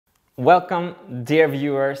Welcome, dear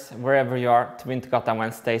viewers, wherever you are, to Wintergatan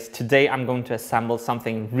Wednesdays. Today I'm going to assemble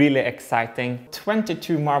something really exciting.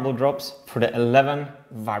 22 marble drops for the 11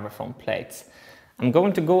 Vibraphone plates. I'm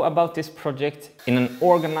going to go about this project in an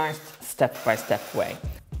organized, step-by-step way.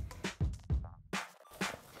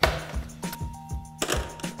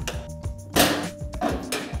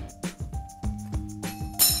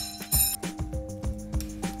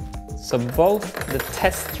 So both the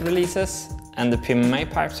test releases and the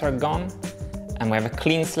PMA pipes are gone, and we have a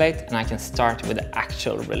clean slate, and I can start with the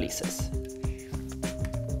actual releases.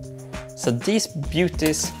 So these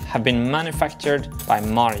beauties have been manufactured by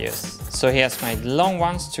Marius. So he has made long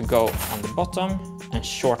ones to go on the bottom and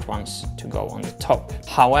short ones to go on the top.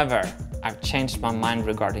 However, I've changed my mind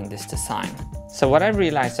regarding this design. So what I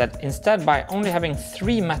realized that instead, by only having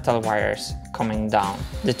 3 metal wires coming down,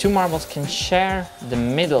 the 2 marbles can share the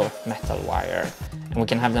middle metal wire, and we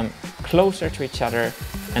can have them closer to each other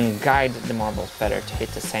and guide the marbles better to hit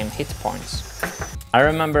the same hit points. I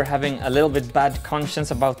remember having a little bit bad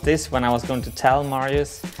conscience about this when I was going to tell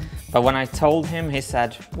Marius, but when I told him, he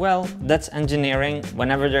said, well, that's engineering.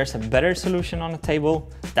 Whenever there's a better solution on the table,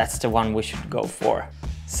 that's the one we should go for.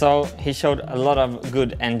 So he showed a lot of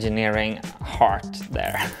good engineering heart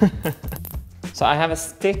there. So I have a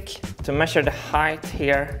stick to measure the height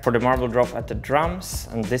here for the marble drop at the drums,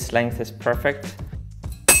 and this length is perfect.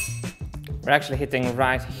 We're actually hitting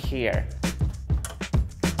right here.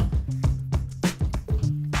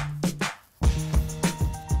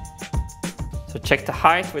 So check the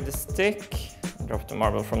height with the stick, drop the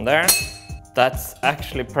marble from there. That's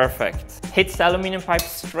actually perfect. Hits the aluminum pipe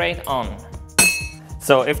straight on.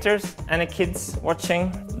 So if there's any kids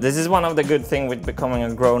watching, this is one of the good things with becoming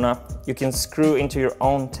a grown-up. You can screw into your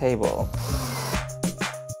own table.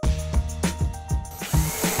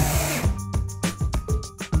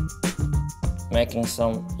 Making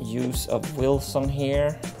some use of Wilson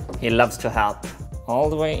here. He loves to help. All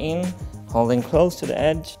the way in, holding close to the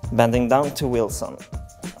edge, bending down to Wilson.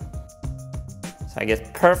 So I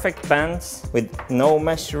get perfect bends with no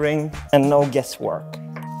measuring and no guesswork.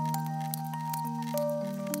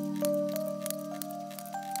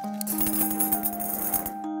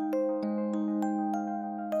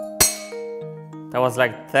 That was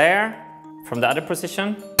like there. From the other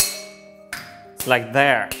position, it's like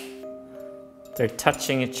there. They're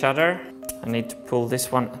touching each other. I need to pull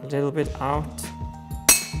this one a little bit out.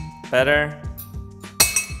 Better,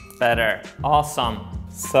 better, awesome.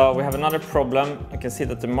 So we have another problem. You can see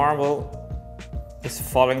that the marble is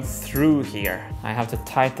falling through here. I have to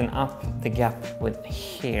tighten up the gap with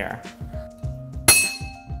here.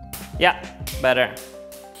 Yeah, better.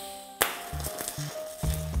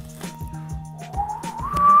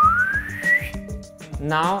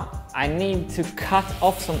 Now I need to cut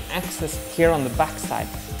off some excess here on the back side.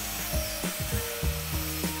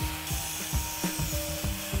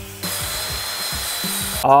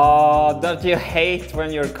 Oh, don't you hate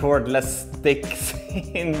when your cordless sticks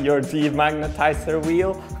in your demagnetizer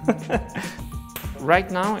wheel? Right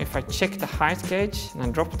now, if I check the height gauge and I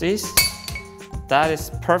drop this, that is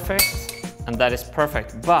perfect. And that is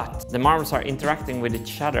perfect, but the marbles are interacting with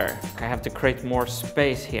each other. I have to create more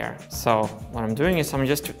space here. So what I'm doing is I'm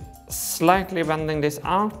just slightly bending this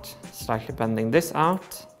out, slightly bending this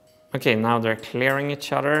out. Okay, now they're clearing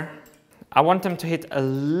each other. I want them to hit a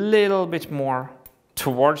little bit more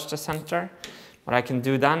towards the center. What I can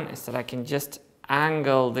do then is that I can just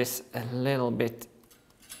angle this a little bit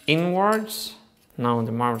inwards. Now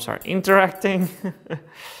the marbles are interacting.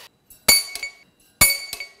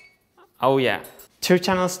 Oh yeah, 2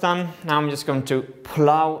 channels done. Now I'm just going to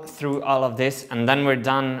plow through all of this, and then we're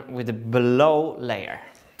done with the below layer.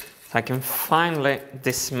 So I can finally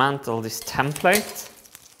dismantle this template.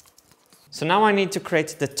 So now I need to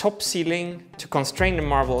create the top ceiling to constrain the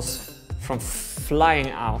marbles from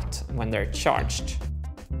flying out when they're charged.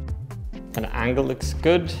 And the angle looks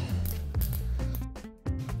good.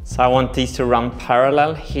 So I want these to run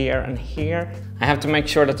parallel here and here. I have to make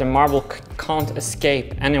sure that the marble can't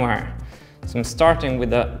escape anywhere. So I'm starting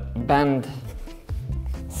with a bend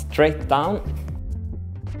straight down.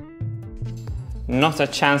 Not a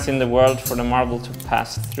chance in the world for the marble to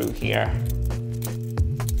pass through here.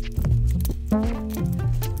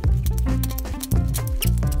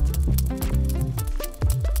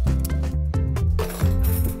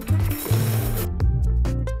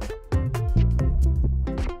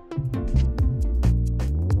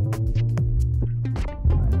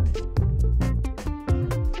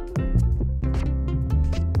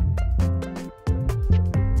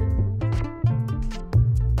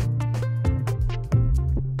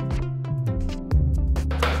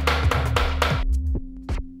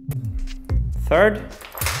 third,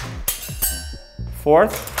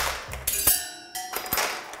 fourth.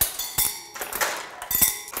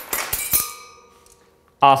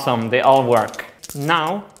 Awesome, they all work.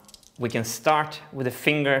 Now we can start with the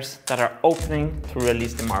fingers that are opening to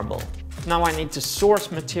release the marble. Now I need to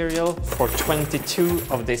source material for 22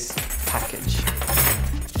 of this package.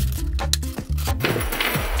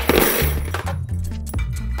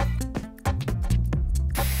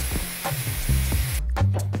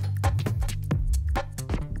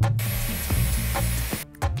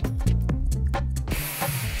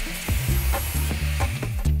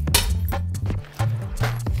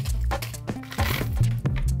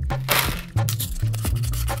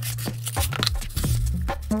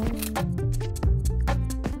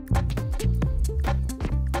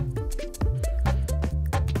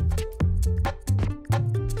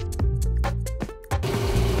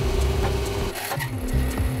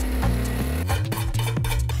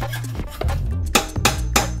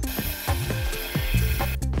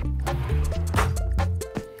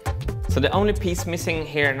 So the only piece missing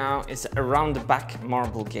here now is around the back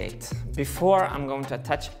marble gate. Before I'm going to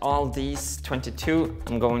attach all these 22,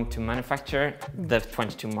 I'm going to manufacture the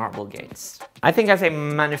 22 marble gates. I think I say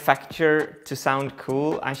manufacture to sound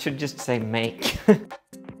cool. I should just say make.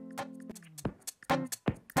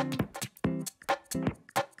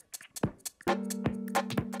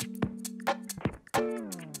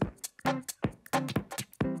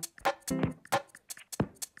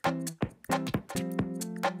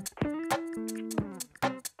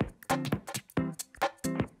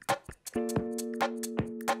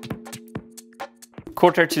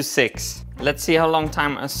 Quarter to 6. Let's see how long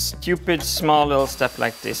time a stupid small little step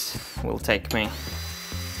like this will take me.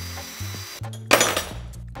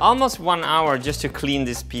 Almost 1 hour just to clean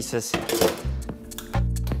these pieces.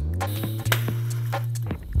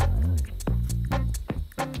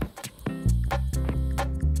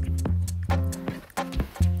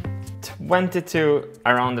 "22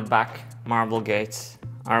 around the back marble gates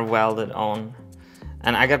are welded on.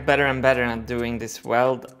 And I got better and better at doing this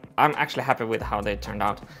weld. I'm actually happy with how they turned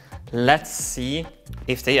out. Let's see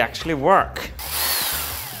if they actually work.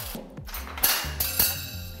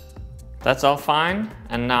 That's all fine.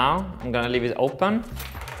 And now I'm gonna leave it open.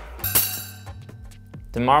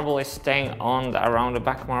 The marble is staying on around the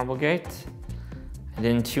back marble gate. I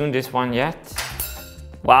didn't tune this one yet.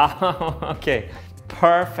 Wow, okay,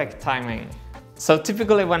 perfect timing. So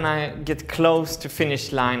typically when I get close to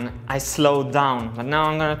finish line, I slow down. But now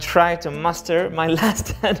I'm gonna try to muster my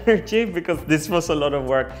last energy because this was a lot of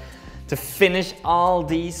work to finish all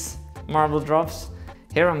these marble drops.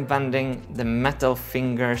 Here I'm bending the metal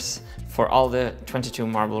fingers for all the 22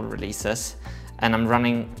 marble releases. And I'm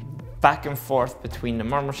running back and forth between the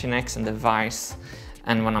Marble Machine X and the vise.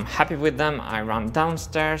 And when I'm happy with them, I run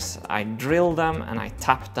downstairs, I drill them and I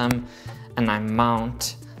tap them and I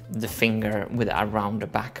mount the finger with around the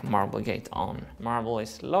back marble gate on. Marble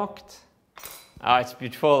is locked. Ah, it's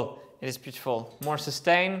beautiful. It is beautiful. More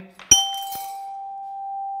sustain.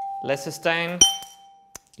 Less sustain.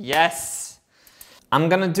 Yes. I'm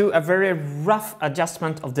gonna do a very rough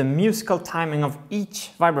adjustment of the musical timing of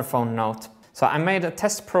each vibraphone note. So I made a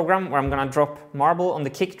test program where I'm gonna drop marble on the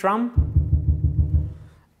kick drum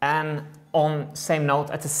and on same note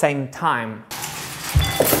at the same time.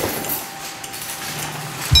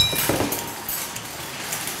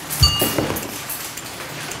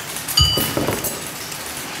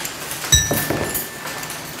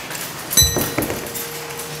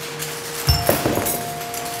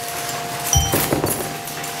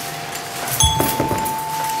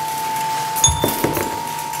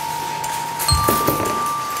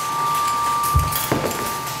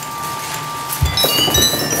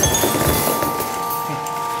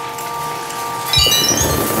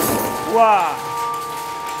 Wow.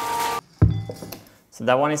 So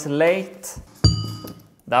that one is late,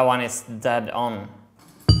 that one is dead on.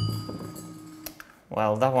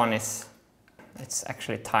 Well, that one is, it's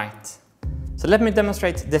actually tight. So let me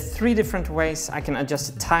demonstrate the 3 different ways I can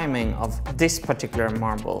adjust the timing of this particular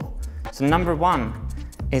marble. So number 1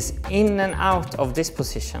 is in and out of this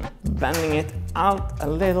position, bending it out a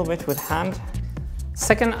little bit with hand.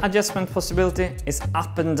 Second adjustment possibility is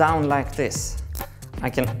up and down like this. I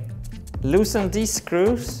can loosen these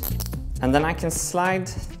screws and then I can slide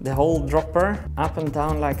the whole dropper up and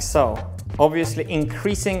down like so. Obviously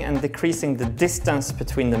increasing and decreasing the distance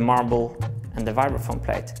between the marble and the vibraphone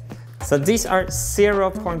plate. So these are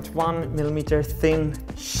 0.1 millimeter thin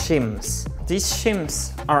shims. These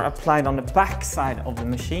shims are applied on the back side of the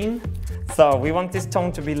machine. So we want this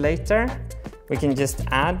tone to be later. We can just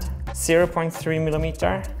add 0.3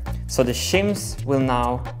 millimeter. So the shims will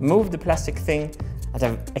now move the plastic thing at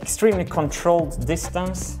an extremely controlled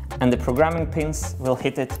distance, and the programming pins will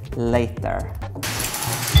hit it later.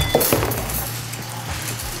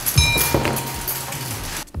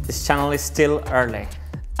 This channel is still early.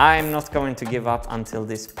 I'm not going to give up until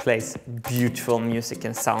this plays beautiful music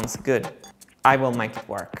and sounds good. I will make it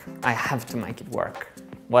work. I have to make it work,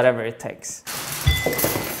 whatever it takes.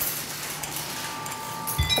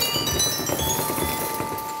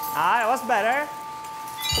 Ah, it was better.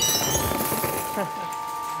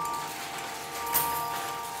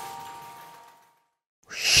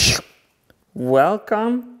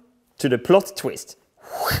 Welcome to the plot twist.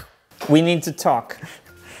 We need to talk.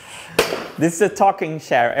 This is a talking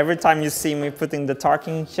chair. Every time you see me putting the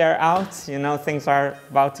talking chair out, you know things are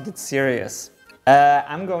about to get serious.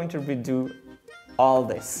 I'm going to redo all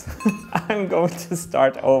this. I'm going to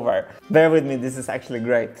start over. Bear with me, this is actually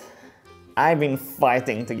great. I've been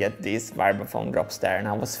fighting to get these Vibraphone drops there, and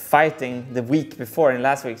I was fighting the week before in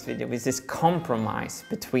last week's video with this compromise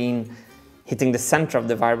between hitting the center of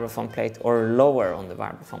the Vibraphone plate or lower on the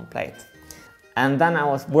Vibraphone plate. And then I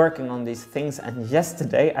was working on these things, and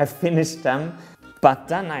yesterday I finished them. But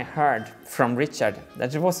then I heard from Richard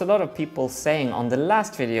that there was a lot of people saying on the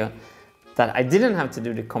last video that I didn't have to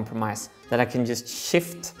do the compromise, that I can just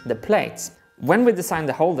shift the plates. When we designed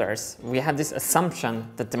the holders, we had this assumption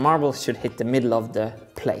that the marble should hit the middle of the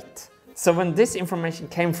plate. So when this information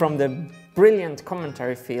came from the brilliant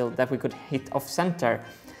commentary field that we could hit off center,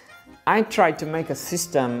 I tried to make a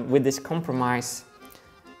system with this compromise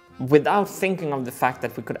without thinking of the fact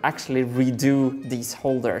that we could actually redo these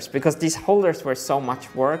holders, because these holders were so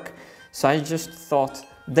much work. So I just thought,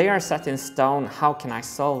 they are set in stone, how can I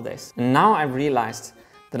solve this? And now I realized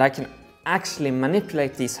that I can actually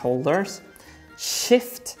manipulate these holders,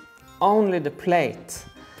 shift only the plate,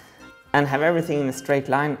 and have everything in a straight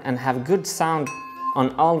line and have good sound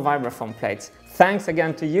on all Vibraphone plates. Thanks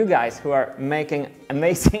again to you guys who are making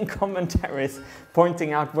amazing commentaries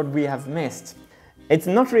pointing out what we have missed. It's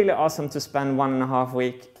not really awesome to spend 1.5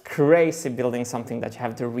 weeks crazy building something that you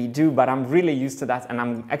have to redo, but I'm really used to that, and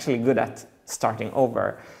I'm actually good at starting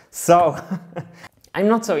over. So I'm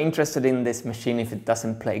not so interested in this machine if it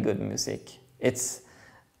doesn't play good music.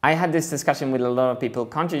 I had this discussion with a lot of people,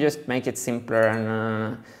 can't you just make it simpler?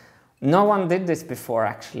 And no one did this before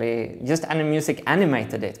actually, just Music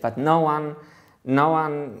animated it, but no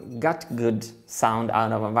one got good sound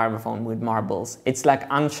out of a Vibraphone with marbles. It's like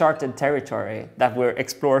uncharted territory that we're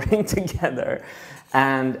exploring together.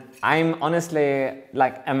 And I'm honestly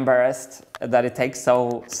like embarrassed that it takes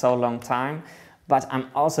so long time, but I'm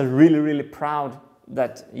also really proud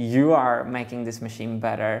that you are making this machine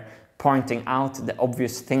better, pointing out the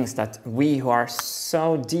obvious things that we who are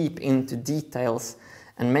so deep into details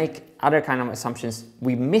and make other kind of assumptions,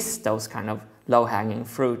 we miss those kind of low-hanging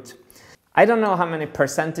fruit. I don't know how many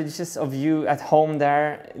percentages of you at home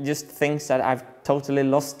there just thinks that I've totally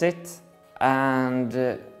lost it,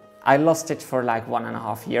 and I lost it for like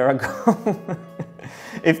 1.5 years ago.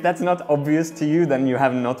 If that's not obvious to you, then you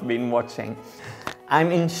have not been watching.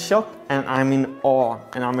 I'm in shock and I'm in awe,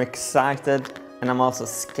 and I'm excited, and I'm also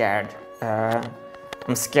scared.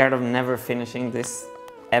 I'm scared of never finishing this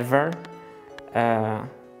ever,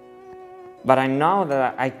 but I know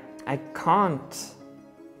that I can't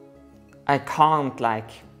like,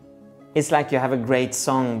 it's like you have a great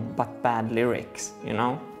song but bad lyrics, you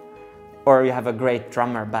know? Or you have a great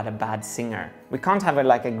drummer but a bad singer. We can't have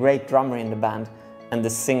like a great drummer in the band and the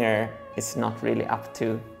singer is not really up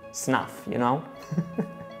to snuff, you know?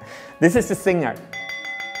 This is the singer.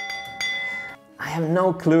 I have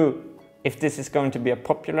no clue if this is going to be a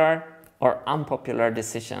popular or unpopular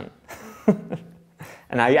decision.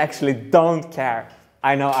 And I actually don't care.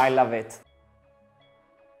 I know I love it.